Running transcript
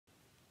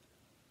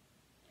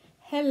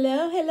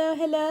Hello, hello,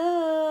 hello!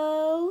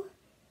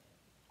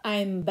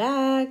 I'm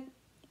back!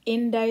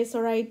 Inday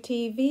Soray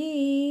TV!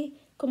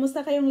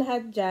 Kumusta kayong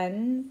lahat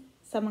dyan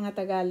sa mga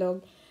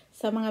Tagalog?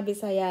 Sa mga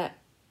Bisaya,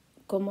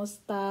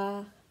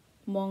 kumusta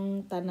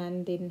mong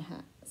tanan din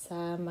ha?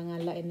 Sa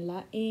mga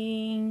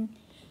lain-laing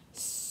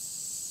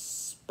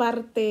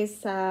parte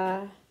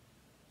sa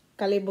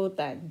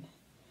kalibutan.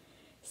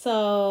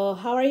 So,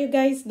 how are you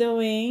guys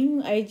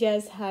doing? I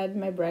just had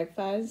my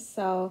breakfast,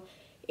 so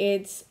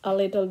it's a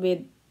little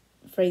bit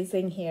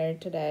freezing here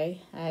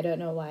today. I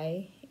don't know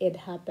why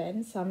it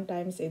happens.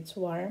 Sometimes it's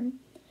warm,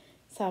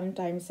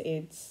 sometimes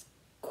it's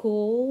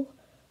cool,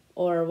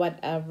 or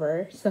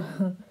whatever. So,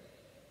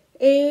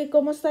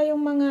 kumusta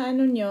yung mga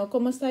ano nyo?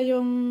 Kumusta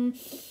yung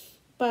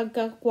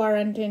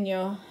pagka-quarantine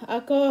nyo?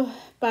 Ako,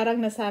 parang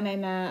nasanay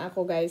na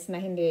ako guys na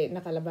hindi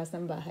nakalabas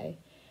ng bahay.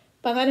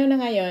 Pang-ano na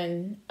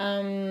ngayon?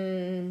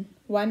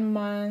 1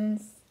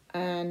 month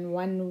and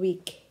 1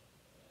 week.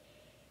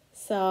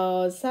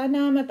 So,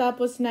 sana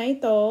matapos na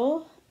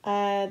ito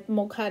at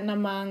mukha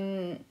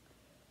namang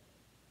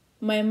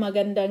may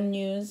magandang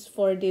news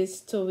for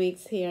these 2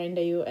 weeks here in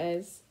the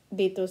US.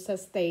 Dito sa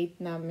state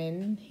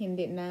namin,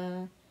 hindi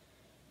na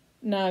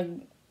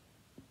nag-rise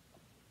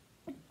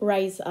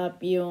up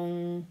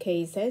yung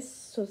cases.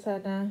 So,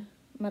 sana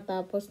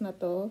matapos na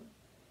to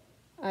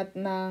at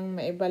nang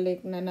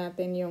maibalik na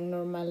natin yung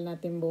normal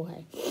natin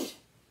buhay.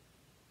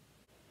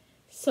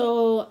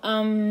 So,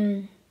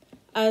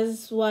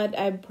 as what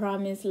I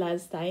promised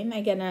last time,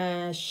 I'm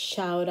gonna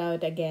shout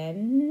out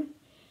again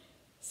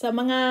sa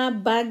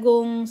mga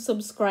bagong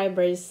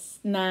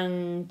subscribers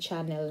ng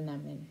channel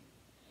namin.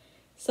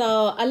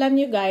 So, alam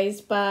nyo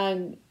guys,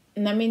 pag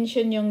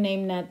na-mention yung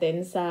name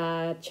natin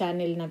sa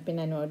channel na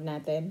pinanood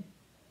natin,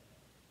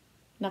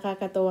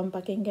 nakakatuwang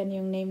pakinggan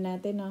yung name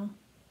natin, no?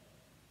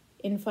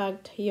 In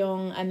fact,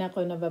 yung anak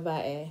ko na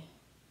babae,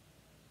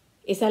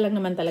 isa lang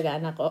naman talaga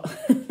anak ko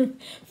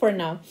for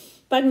now.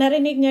 Pag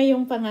narinig niya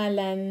yung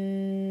pangalan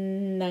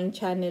ng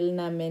channel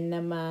namin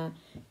na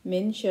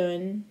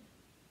ma-mention,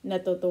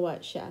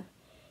 natutuwa siya.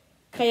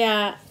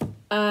 Kaya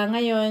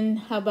ngayon,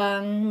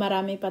 habang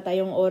marami pa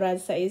tayong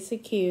oras sa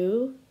ECQ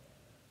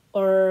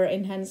or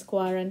enhanced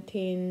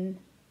quarantine,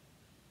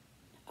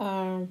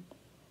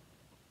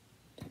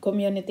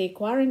 community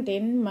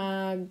quarantine,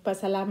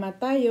 magpasalamat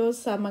tayo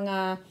sa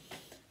mga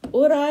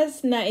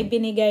oras na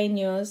ibinigay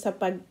nyo sa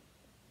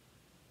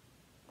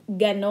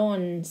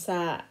ganon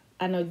sa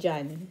ano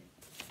dyan.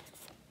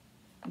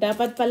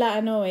 Dapat pala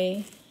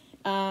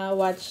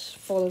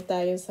watchful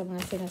tayo sa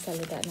mga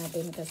sinasalita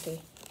natin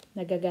kasi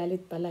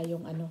nagagalit pala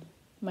yung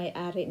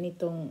may-ari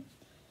nitong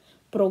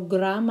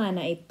programa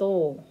na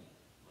ito.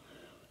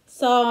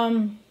 So,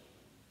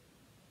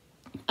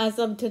 as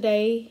of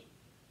today,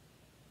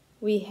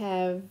 we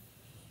have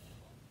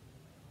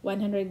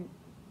 160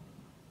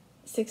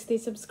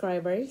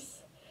 subscribers.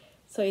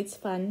 So, it's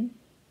fun.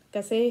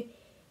 Kasi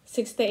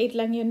 68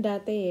 lang yun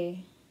dati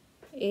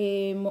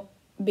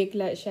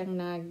bigla siyang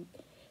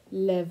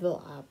nag-level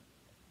up.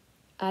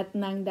 At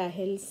nang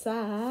dahil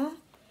sa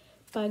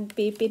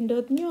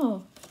pagpipindot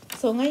nyo.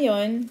 So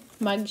ngayon,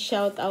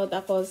 mag-shoutout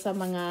ako sa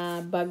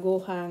mga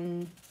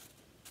baguhang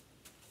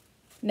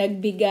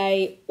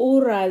nagbigay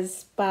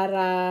oras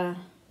para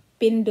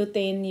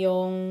pindutin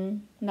yung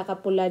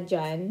nakapula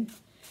dyan.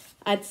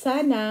 At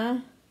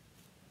sana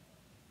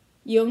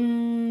yung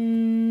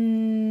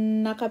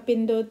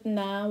nakapindot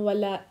na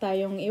wala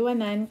tayong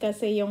iwanan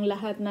kasi yung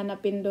lahat na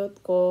napindot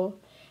ko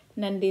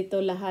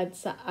nandito lahat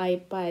sa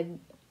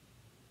iPad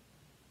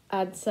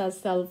at sa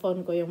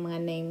cellphone ko yung mga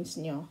names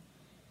nyo.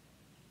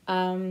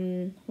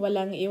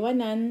 Walang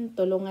iwanan,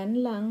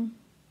 tulungan lang.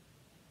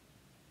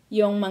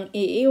 Yung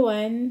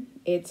mang-iiwan,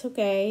 it's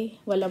okay.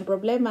 Walang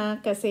problema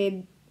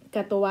kasi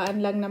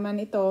katuwaan lang naman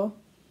ito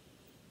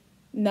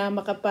na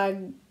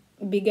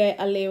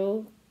makapagbigay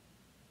aliw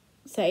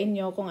sa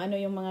inyo kung ano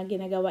yung mga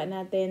ginagawa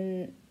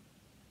natin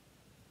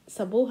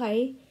sa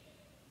buhay.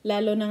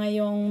 Lalo na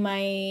ngayong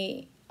may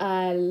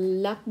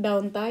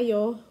lockdown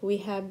tayo,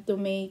 we have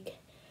to make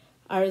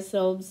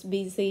ourselves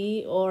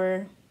busy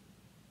or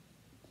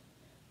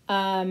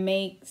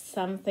make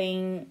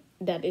something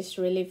that is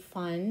really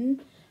fun.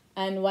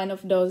 And one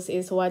of those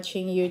is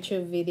watching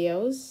YouTube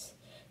videos.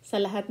 Sa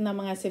lahat ng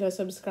mga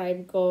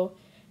sinusubscribe ko,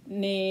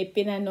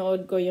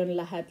 pinanood ko yung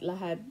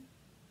lahat-lahat.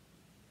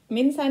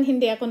 Minsan,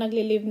 hindi ako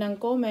nagli-leave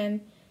ng comment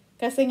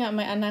kasi nga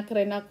may anak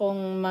rin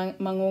akong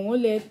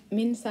mangungulit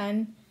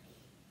minsan.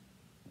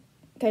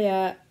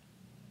 Kaya,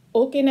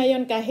 okay na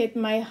yon kahit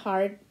my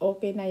heart,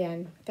 okay na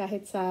yan.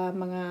 Kahit sa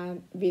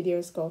mga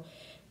videos ko.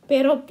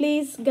 Pero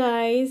please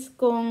guys,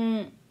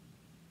 kung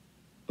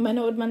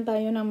manood man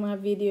tayo ng mga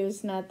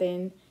videos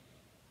natin,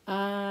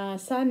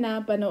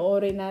 sana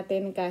panoorin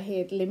natin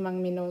kahit 5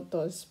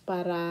 minutos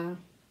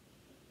para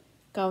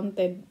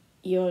counted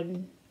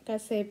yon.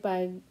 Kasi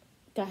pag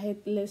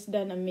kahit less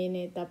than a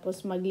minute,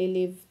 tapos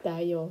magli-leave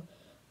tayo.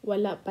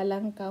 Wala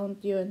palang count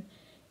yun.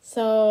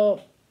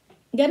 So,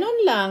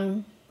 ganun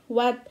lang.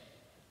 What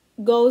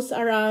goes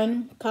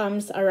around,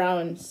 comes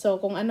around. So,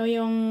 kung ano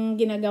yung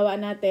ginagawa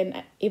natin,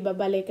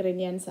 ibabalik rin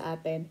yan sa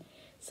atin.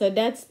 So,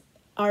 that's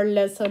our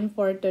lesson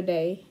for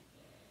today.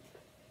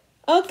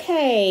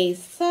 Okay,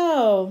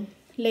 so,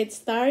 let's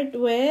start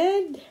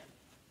with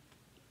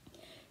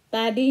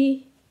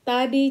Tadi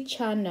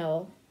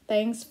channel.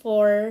 Thanks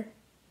for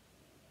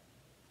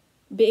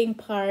being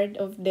part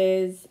of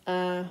this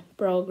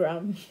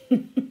program.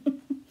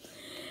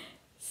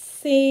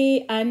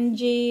 Si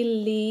Angie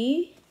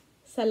Lee,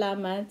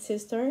 salamat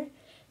sister.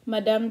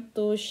 Madam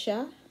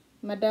Tusha,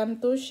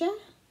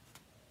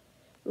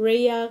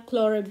 Rhea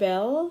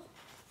Cloribel,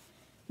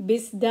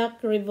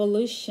 Bisdak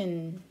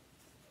Revolution.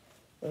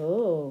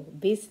 Oh,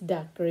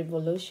 Bisdak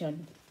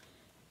Revolution.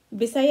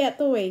 Bisaya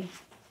to eh.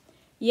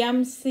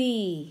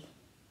 Yamsi.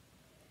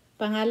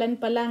 Pangalan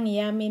pa lang,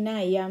 yummy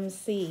na,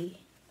 Yamsi.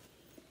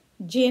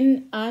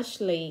 Jean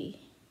Ashley.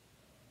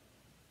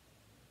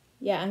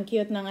 Yeah, ang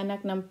cute ng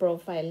anak ng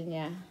profile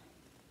niya.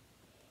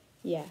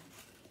 Yeah.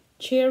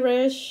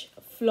 Cherish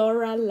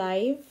Flora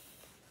Life.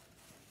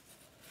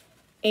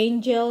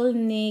 Angel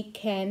ni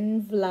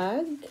Ken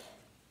Vlog.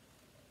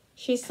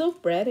 She's so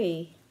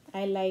pretty.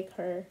 I like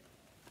her.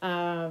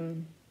 I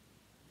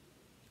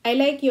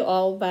like you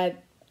all,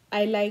 but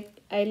I like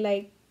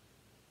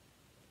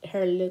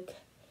her look.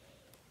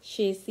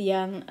 She's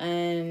young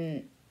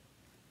and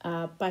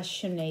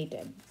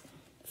fascinated.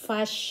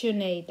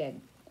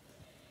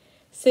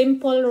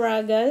 Simple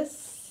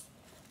Ragas,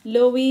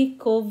 Louis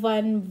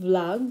Kovan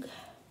Vlog,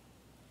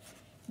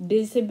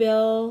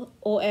 Decibel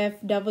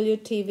OFW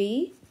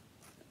TV,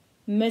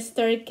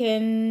 Mr.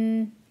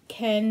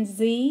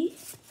 Kenzie,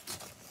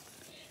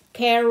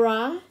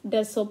 Kara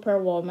the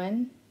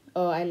Superwoman.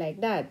 Oh, I like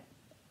that.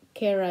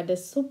 Kara the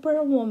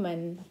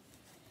Superwoman.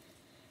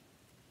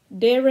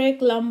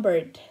 Derek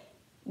Lambert.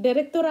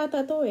 Director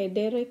ata to eh.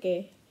 Derek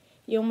eh.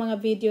 Yung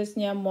mga videos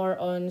niya more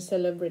on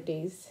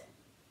celebrities.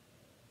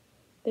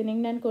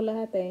 Tiningnan ko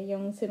lahat eh.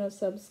 Yung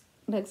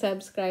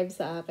nag-subscribe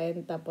sa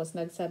akin. Tapos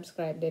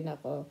nag-subscribe din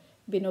ako.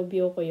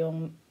 Binuview ko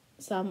yung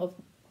some of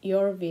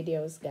your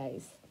videos,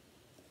 guys.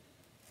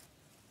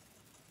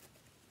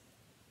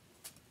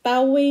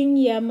 Tawing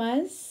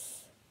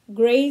Yamas.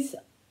 Grace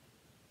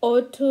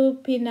Otto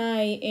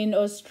Pinay in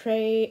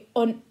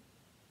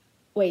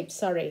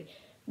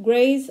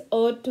Grace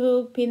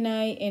Otto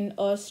Pinay in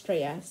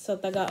Austria. So,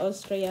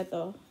 taga-Austria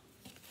to.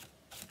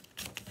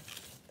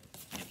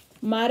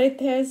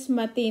 Marites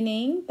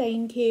Matining,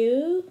 thank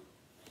you.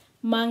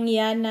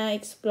 Mangyana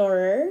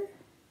Explorer.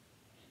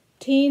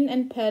 Teen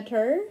and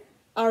Peter,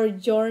 Our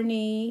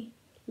Journey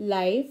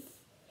Life.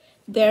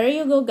 There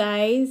you go,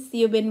 guys.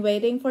 You've been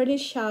waiting for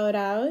this shout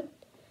out.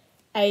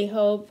 I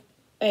hope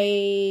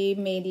I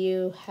made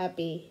you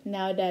happy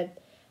now that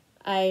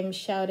I'm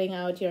shouting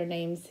out your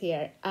names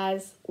here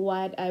as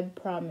what I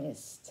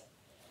promised.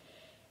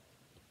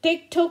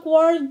 TikTok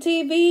World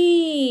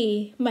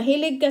TV!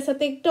 Mahilig ka sa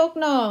TikTok,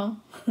 no?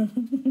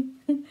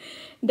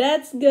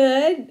 That's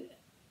good.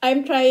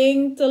 I'm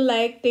trying to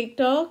like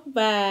TikTok,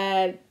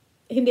 but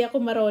hindi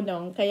ako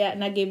marunong, kaya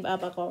nag-give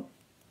up ako.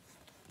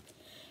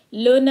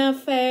 Luna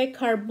Fe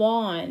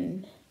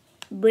Carbon.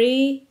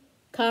 Bri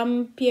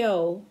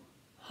Campio.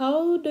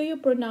 How do you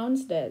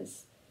pronounce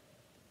this?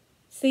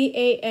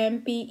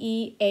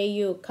 Campeau.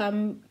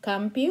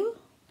 Campio?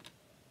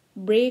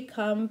 Bri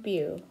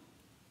Campio.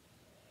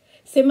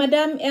 Si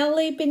Madam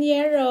Ellie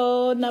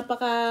Pinheiro,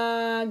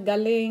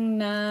 napakagaling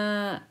na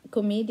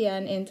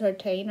comedian,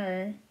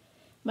 entertainer.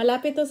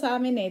 Malapit to sa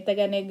amin eh,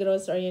 taga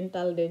Negros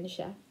Oriental din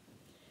siya.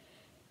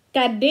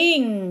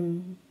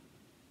 Kading.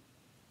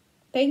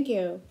 Thank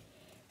you.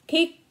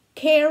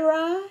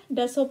 Kara,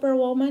 the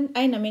Superwoman.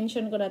 Ay,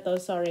 na-mention ko na to,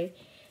 sorry.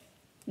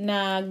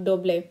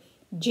 Nagdoble.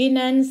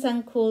 Jinan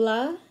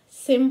Sangkula,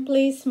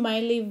 Simply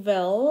Smiley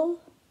Vel,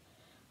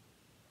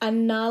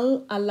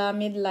 Anal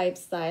Alamid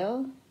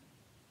Lifestyle,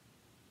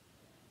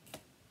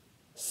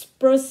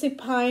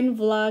 Sprosipine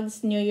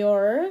Vlogs New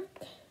York.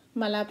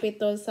 Malapit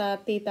to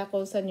sa tita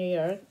ko sa New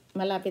York.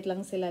 Malapit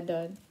lang sila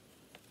doon.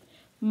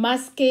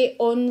 Maske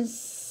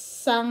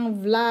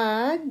Onsang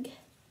Vlog.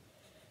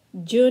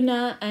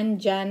 Juna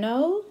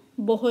Anjano.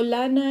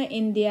 Boholana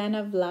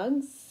Indiana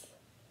Vlogs.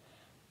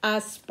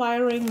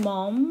 Aspiring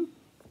Mom.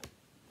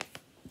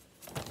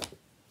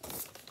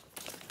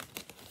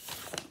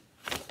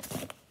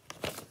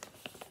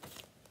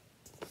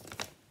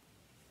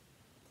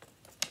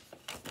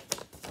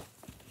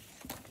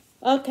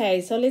 Okay,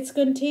 so let's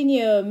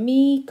continue.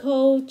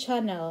 Miko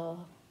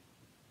channel.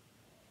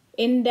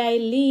 Inday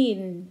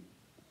Lean.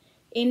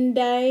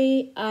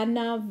 Inday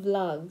Anna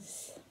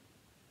Vlogs.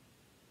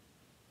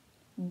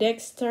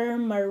 Dexter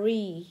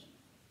Marie.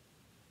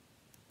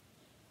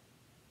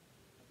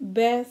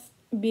 Beth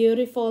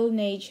Beautiful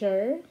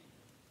Nature.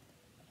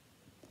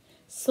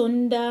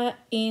 Sunda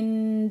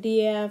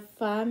India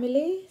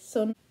Family.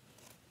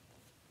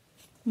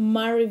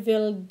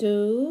 Mariville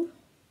Do.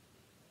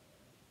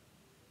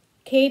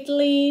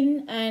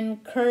 Caitlin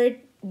and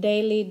Kurt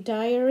Daily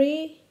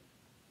Diary,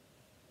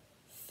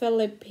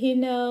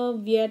 Filipino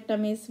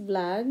Vietnamese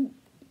Vlog,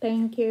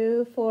 Thank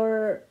you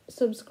for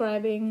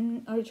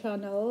subscribing our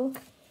channel.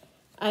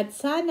 At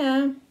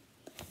sana,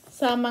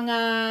 sa mga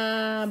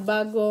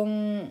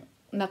bagong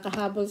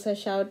nakahabol sa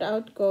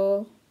shoutout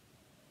ko,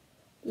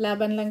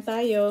 laban lang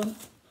tayo,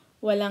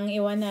 walang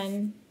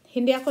iwanan.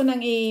 Hindi ako nang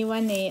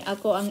iiwan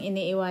ako ang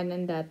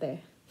iniiwanan dati.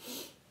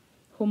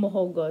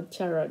 Humuhugot,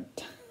 charot.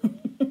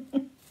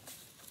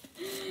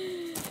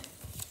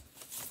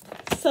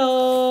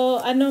 So,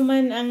 ano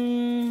man ang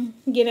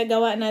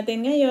ginagawa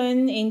natin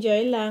ngayon,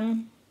 enjoy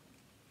lang.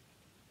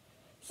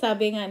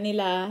 Sabi nga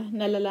nila,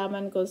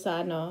 nalalaman ko,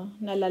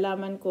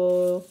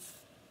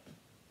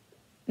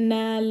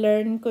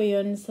 na-learn ko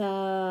yun sa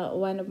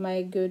one of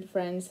my good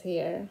friends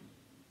here.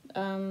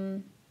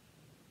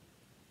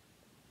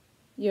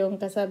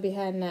 Yung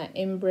kasabihan na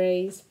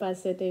embrace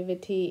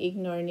positivity,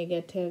 ignore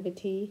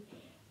negativity.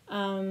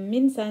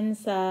 Minsan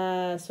sa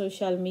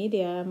social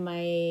media,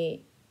 may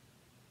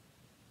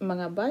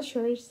mga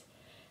bashers,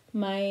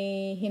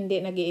 may hindi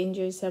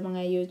nag-i-enjoy sa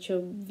mga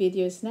YouTube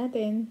videos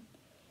natin.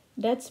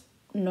 That's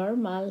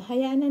normal.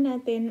 Hayaan na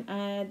natin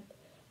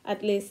at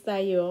least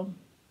tayo,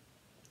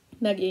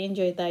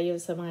 nag-i-enjoy tayo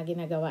sa mga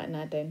ginagawa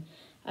natin.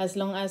 As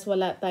long as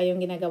wala tayong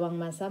ginagawang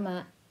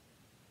masama,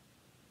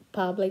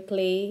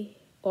 publicly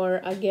or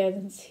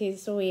against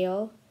His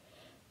will,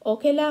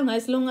 okay lang.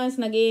 As long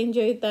as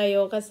nag-i-enjoy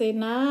tayo kasi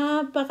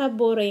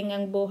napaka-boring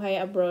ang buhay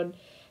abroad.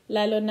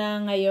 Lalo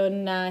na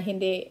ngayon na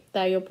hindi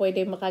tayo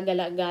pwede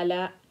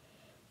makagala-gala.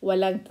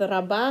 Walang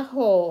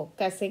trabaho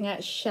kasi nga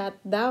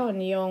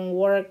shutdown yung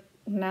work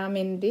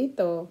namin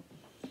dito.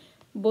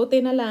 Buti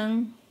na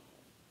lang,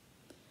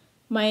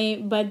 may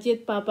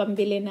budget pa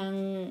pambili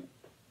ng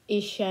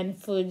Asian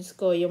foods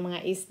ko, yung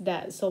mga isda.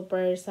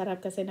 Super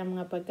sarap kasi ng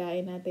mga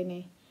pagkain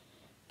natin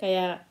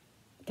Kaya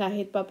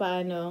kahit pa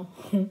paano,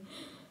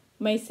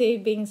 may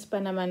savings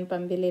pa naman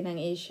pambili ng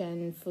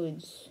Asian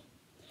foods.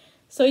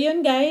 So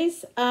yun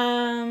guys,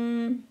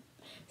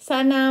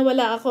 sana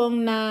wala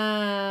akong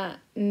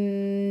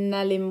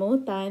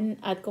nalimutan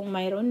at kung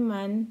mayroon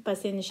man,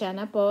 pasensya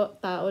na po,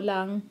 tao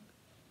lang.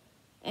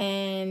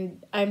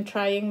 And I'm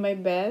trying my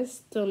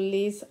best to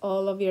list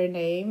all of your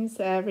names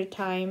every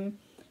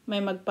time may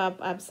mag-pop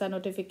up sa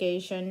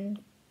notification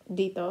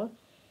dito.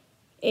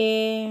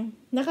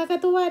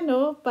 Nakakatuwa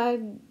pag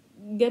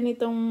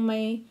ganitong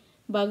may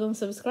bagong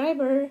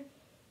subscriber.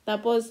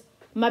 Tapos,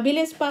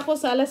 mabilis pa ako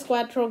sa alas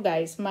 4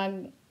 guys,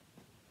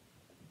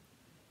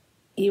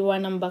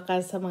 iwan ng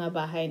bakas sa mga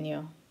bahay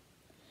niyo.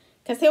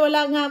 Kasi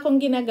wala nga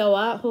akong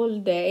ginagawa whole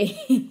day.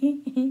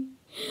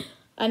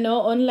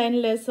 Online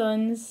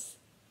lessons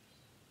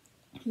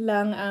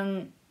lang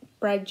ang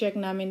project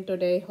namin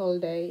today,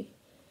 whole day.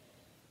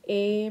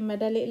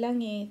 Madali lang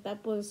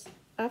Tapos,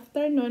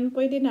 after nun,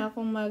 pwede na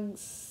akong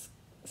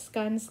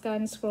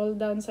scroll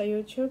down sa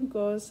YouTube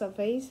ko, sa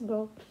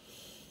Facebook.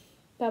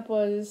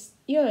 Tapos,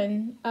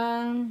 yun,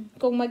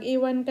 kung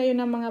mag-iwan kayo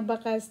ng mga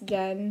bakas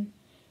dyan,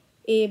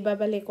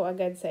 ibabalik ko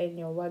agad sa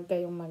inyo. Huwag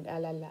kayong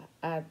mag-alala.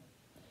 At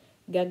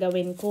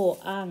gagawin ko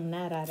ang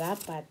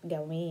nararapat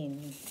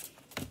gawin.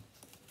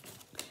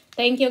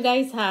 Thank you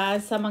guys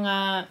sa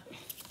mga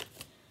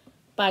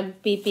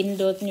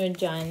pagpipindot nyo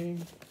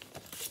dyan.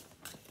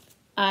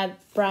 At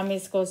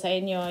promise ko sa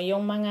inyo,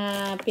 yung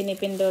mga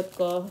pinipindot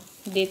ko,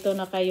 dito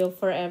na kayo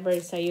forever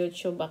sa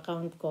YouTube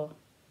account ko.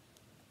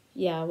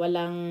 Yeah,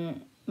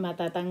 walang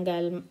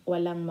matatanggal,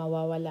 walang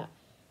mawawala.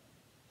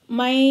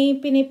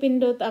 May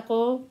pinipindot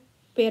ako,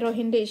 pero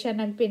hindi siya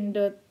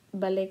nagpindot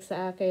balik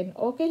sa akin.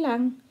 Okay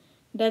lang.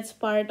 That's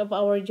part of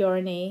our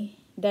journey.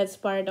 That's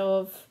part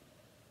of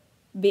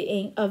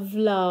being a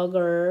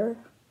vlogger.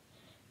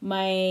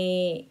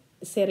 May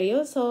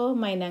seryoso,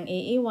 may nang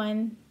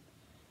iiwan,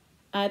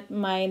 at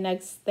may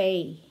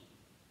nagstay.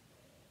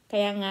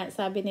 Kaya nga,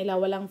 sabi nila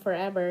walang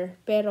forever,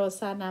 pero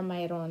sana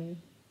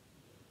mayroon.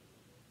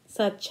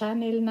 Sa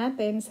channel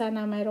natin,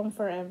 sana mayroong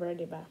forever,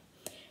 di ba?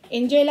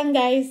 Enjoy lang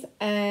guys,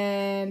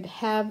 and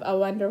have a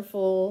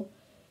wonderful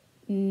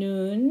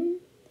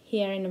noon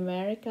here in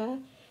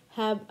America.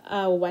 Have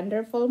a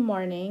wonderful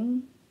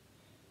morning,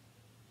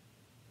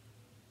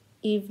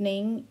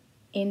 evening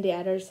in the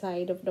other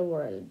side of the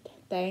world.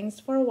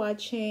 Thanks for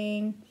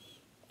watching,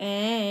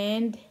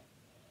 and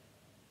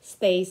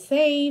stay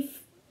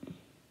safe,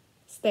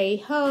 stay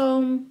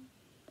home,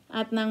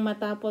 at nang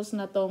matapos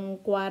na tong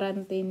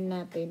quarantine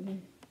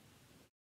natin.